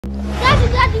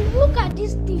Daddy, look at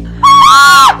this thing.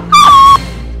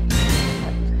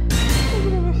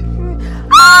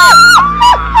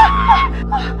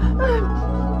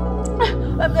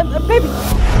 Baby,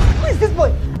 who is this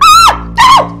boy? Get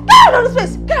out! Get out of this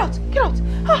place! Get out! Get out!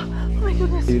 Oh my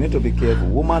goodness. You need to be careful.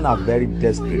 Women are very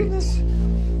desperate.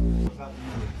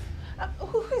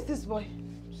 Who is this boy?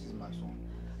 This is my son.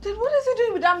 Then what is he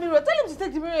doing with that mirror? Tell him to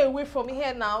take the mirror away from me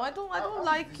here now. I don't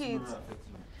like it.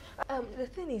 The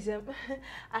thing is,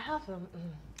 I have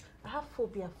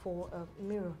phobia for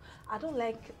mirror. I don't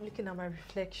like looking at my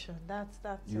reflection. That's.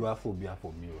 You have phobia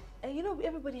for mirror. And you know,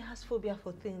 everybody has phobia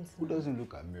for things. Who doesn't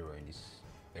look at mirror in this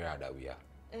era that we are?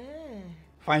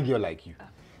 Fine girl like you.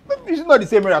 But this is not the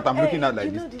same mirror that I'm looking at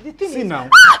like this. The thing See is, now.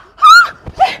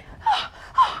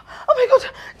 Oh my God!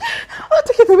 Oh,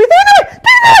 take it away! Take it away!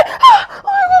 Take it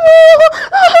away!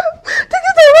 Oh my God! Take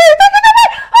it away! Take it away!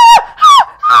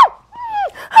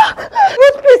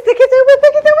 God, please take it away!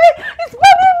 Take it away! It's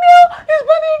burning me! It's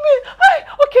burning me!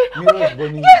 Okay, okay.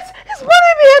 Yes, it's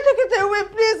burning me! Take it away,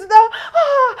 please now!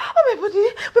 Oh,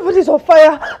 my body's on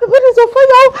fire! My body's on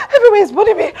fire! Everywhere is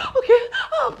burning me! Okay,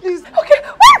 oh please! Okay,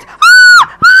 wait!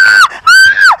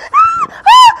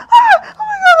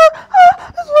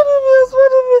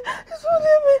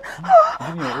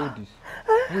 Junior, hold this.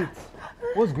 Wait,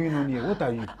 what's going on here? What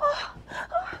are you?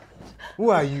 Who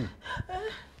are you?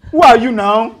 Who are you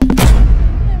now?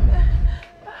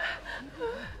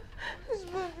 It's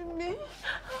burning me.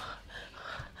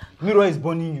 Mirror is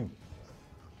burning you.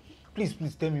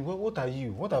 Please tell me, what are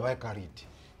you? What have I carried?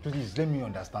 Please, let me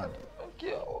understand.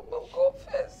 Okay, I'll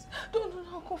confess. No,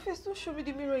 I'll confess. Don't show me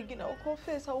the mirror again. I'll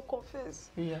confess.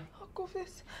 Yeah. I'll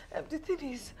confess. The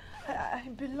thing is, I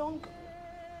belong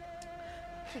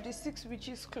to the Six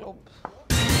Witches Club.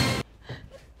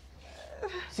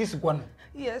 6-1.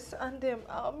 Yes, and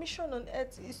our mission on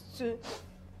earth is to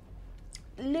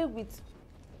lay with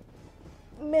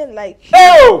men like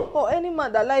you, or any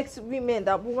man that likes women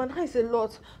that womanize a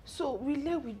lot. So we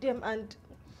lay with them and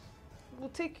we'll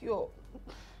take your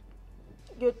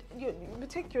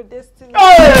destiny.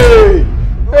 Hey!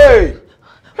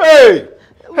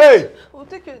 We'll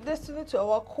take your destiny to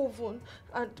our coven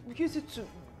and use it to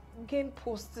gain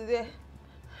posts there.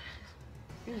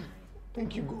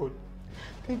 Thank you, God.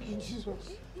 Thank you,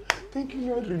 Jesus. Thank you,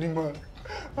 Lord Redeemer.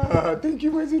 Thank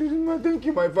you, mighty Redeemer. Thank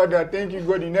you, my Father. Thank you,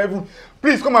 God in heaven.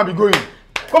 Please come and be going.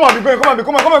 Come and be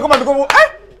going.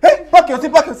 Hey, pack your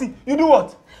seat. You do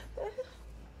what?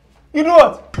 This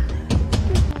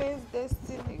means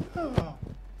destiny.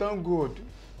 Thank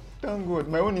God.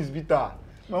 My own is bitter.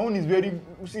 My own is very,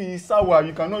 sour.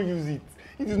 You cannot use it.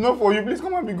 It is not for you. Please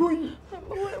come and be going.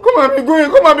 Come and be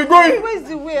going. Where's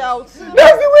the way out?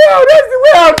 That's the way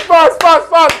out. Fast.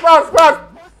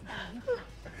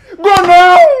 Go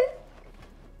now.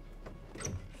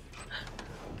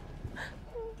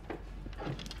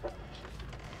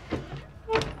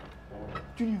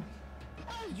 Junior,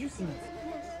 did you see it?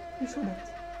 You saw that?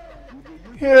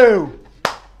 Hell.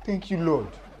 Thank you, Lord.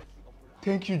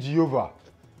 Thank you, Jehovah.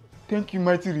 Thank you,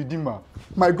 mighty Redeemer.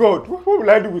 My God, what will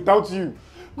I do without you?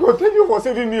 God, thank you for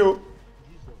saving me.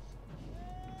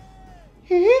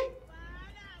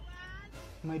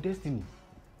 My destiny.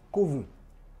 Kovu.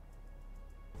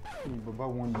 Baba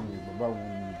want me.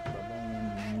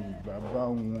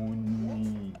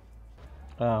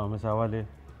 Mr. Wale,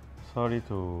 sorry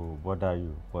to bother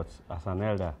you, but as an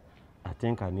elder, I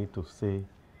think I need to say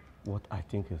what I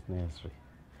think is necessary.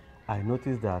 I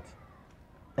noticed that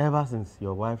ever since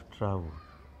your wife traveled,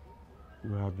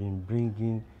 you have been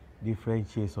bringing different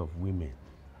shades of women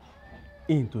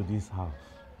into this house.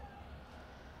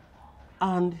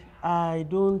 And I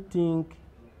don't think,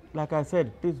 like I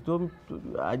said, please don't,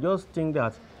 I just think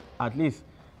that at least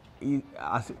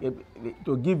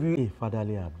to give you a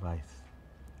fatherly advice,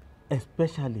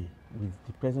 especially with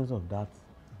the presence of that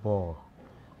boy,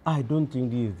 I don't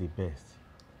think this is the best.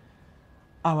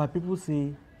 Our people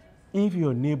say, if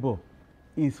your neighbor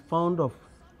is fond of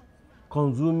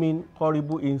consuming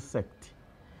horrible insect,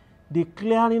 the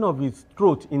clearing of its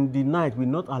throat in the night will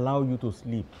not allow you to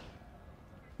sleep.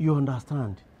 You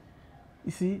understand?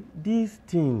 You see, this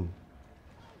thing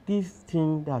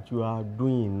that you are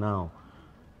doing now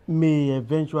may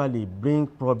eventually bring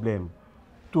problem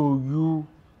to you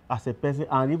as a person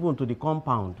and even to the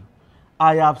compound.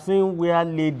 I have seen where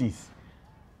ladies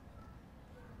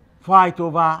fight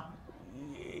over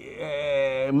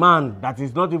a man that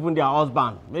is not even their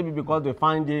husband, maybe because they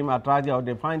find him attractive or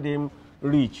they find him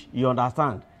rich, you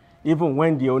understand? Even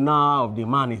when the owner of the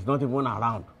man is not even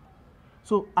around.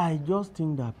 So I just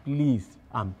think that please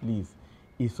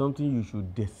is something you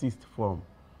should desist from.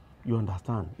 You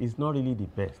understand? It's not really the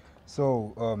best.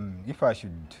 So, if I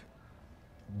should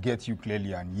get you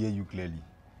clearly and hear you clearly,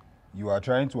 you are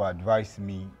trying to advise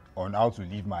me on how to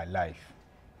live my life.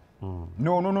 No.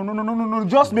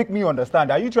 Just make me understand.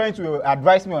 Are you trying to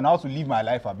advise me on how to live my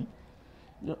life, Abi?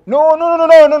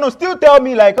 No. Still tell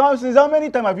me, like, since how many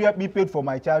times have you helped me paid for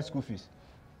my child's school fees?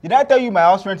 Did I tell you my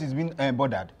house rent is being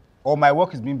bothered? Or my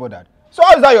work is being bothered? So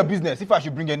how is that your business if I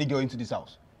should bring any girl into this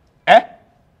house?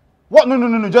 What?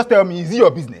 No. Just tell me, is it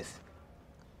your business?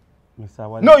 Mr.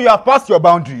 Wale. No, you have passed your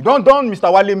boundary. Don't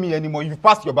Mr. Wale me anymore. You've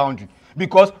passed your boundary.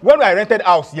 Because when I rented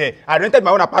house here, I rented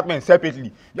my own apartment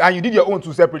separately. And you did your own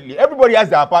too separately. Everybody has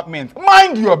their apartment.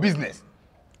 Mind your business.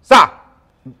 Sir.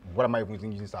 What am I even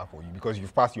thinking, sir, for you? Because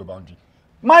you've passed your boundary.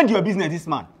 Mind your business, this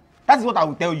man. That is what I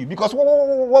will tell you. Because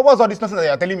what's all this nonsense that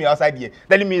you're telling me outside here?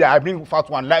 Telling me that I bring fat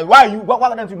one. Like, why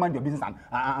don't you mind your business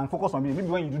and focus on me? Maybe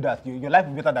when you do that, your life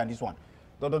will be better than this one.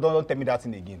 Don't tell me that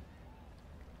thing again.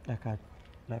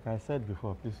 Like I said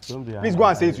before, please don't be... Please go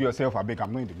and say it to yourself, Abeg.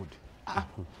 I'm not in the mood.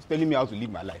 He's telling me how to live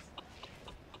my life.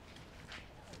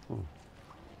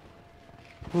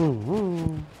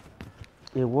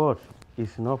 A word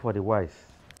is enough for the wise.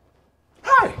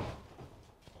 Hi!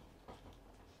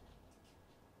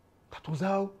 That was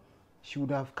how she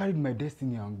would have carried my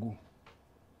destiny and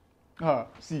go.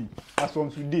 See, as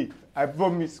from today, I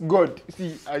promise God,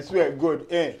 see, I swear, God,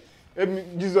 help me,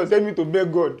 Jesus, help me to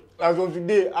beg God. As from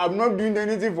today, I'm not doing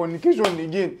anything fornication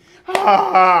again.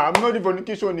 I'm not doing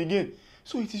fornication again.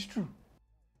 So it is true.